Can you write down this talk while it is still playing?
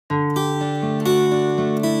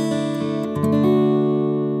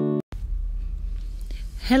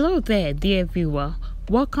Hello there, dear viewer.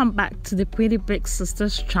 Welcome back to the Pretty Big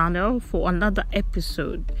Sistas channel for another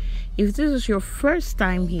episode. If this is your first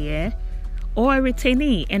time here or a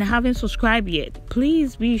retainee and haven't subscribed yet,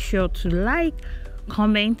 please be sure to like,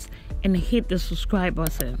 comment, and hit the subscribe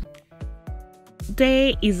button.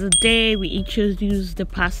 Today is the day we introduce the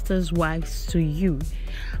pastor's wives to you.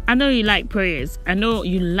 I know you like prayers. I know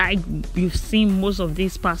you've seen most of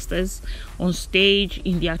these pastors on stage,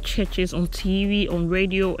 in their churches, on TV, on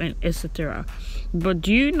radio, and etc. But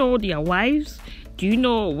do you know their wives? Do you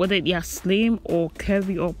know whether they are slim or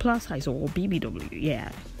curvy or plus size or BBW?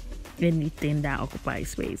 Yeah, anything that occupies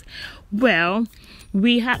space. Well,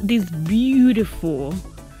 we have these beautiful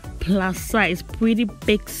plus size, pretty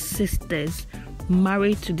big sisters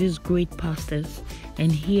married to these great pastors,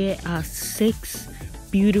 and here are 6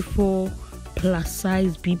 beautiful plus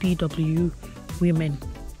size BBW women.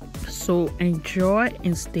 So enjoy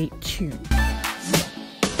and stay tuned.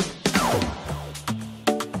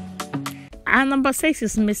 Our number 6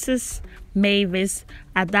 is Mrs. Mavis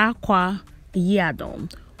Adakwa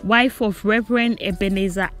Yadom, wife of Reverend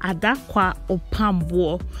Ebenezer Adakwa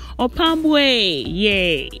Opambwe,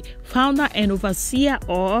 yay, founder and overseer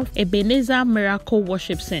of Ebenezer Miracle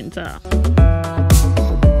Worship Center.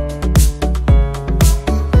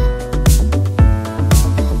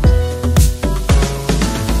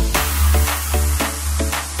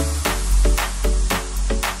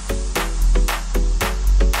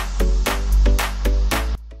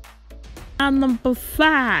 Number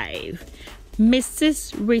 5,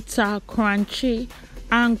 Mrs. Rita Crunchy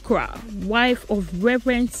Ankra, wife of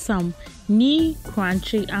Reverend Sam Ni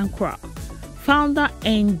Crunchy Ankra, founder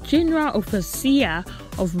and general overseer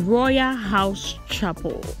of Royal House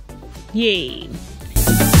Chapel. Yay!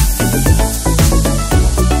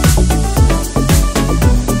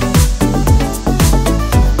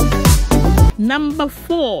 Number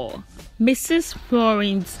 4, Mrs.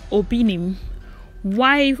 Florence Obinim,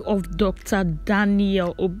 wife of Dr.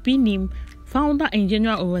 Daniel Obinim, founder and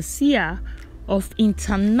general overseer of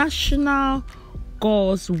International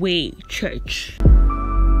God's Way Church.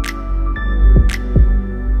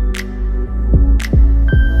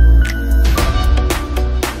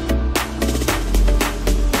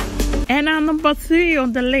 And our number 3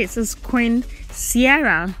 on the list is Queen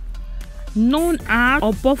Sierra, known as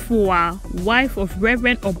Obofua, wife of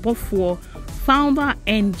Reverend Obofua, founder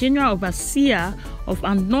and general overseer of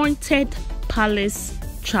Anointed Palace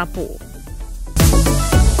Chapel.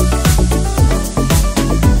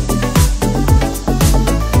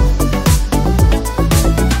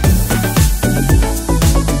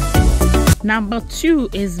 Number 2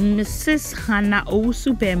 is Mrs. Hannah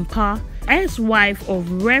Owusu-Bempah, ex-wife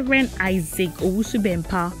of Reverend Isaac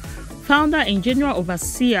Owusu-Bempah, founder and general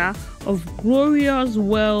overseer of Glorious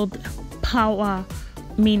World Power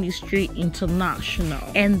Ministry International.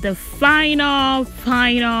 And the final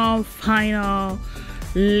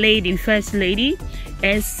lady, first lady,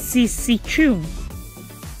 is Sisi Chum,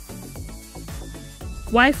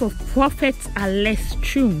 wife of Prophet Alex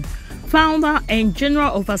Chum, founder and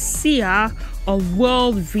general overseer of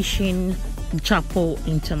World Vision Chapel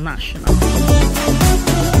International.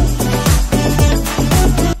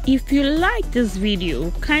 If you like this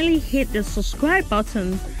video, kindly hit the subscribe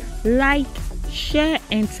button, like, share,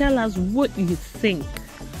 and tell us what you think.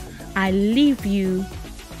 I leave you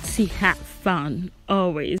to have fun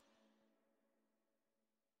always.